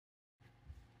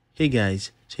Hey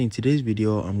guys, so in today's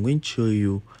video I'm going to show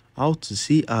you how to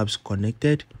see apps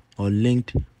connected or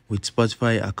linked with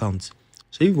Spotify accounts.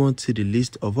 So if you want to see the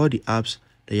list of all the apps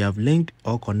that you have linked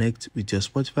or connect with your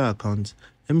Spotify account,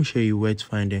 let me show you where to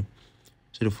find them.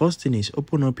 So the first thing is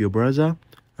open up your browser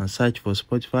and search for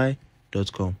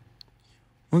spotify.com.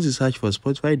 Once you search for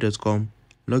spotify.com,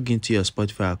 log into your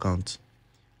Spotify account.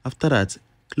 After that,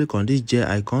 click on this J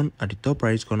icon at the top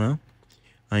right corner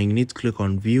and you need to click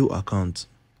on view account.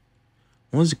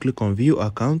 Once you click on view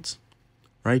account,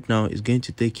 right now it's going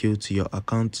to take you to your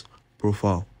account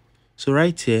profile. So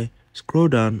right here, scroll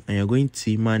down and you're going to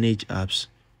see manage apps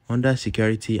under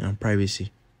security and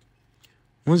privacy.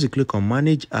 Once you click on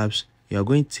manage apps, you are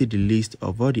going to see the list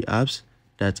of all the apps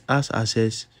that has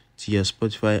access to your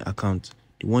Spotify account,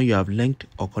 the one you have linked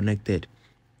or connected.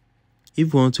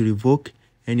 If you want to revoke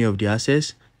any of the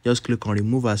access, just click on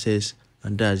remove access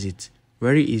and that's it.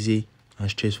 Very easy and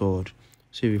straightforward.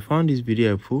 So if you found this video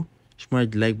helpful, smash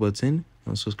the like button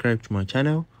and subscribe to my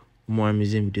channel for more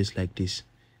amazing videos like this.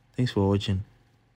 Thanks for watching.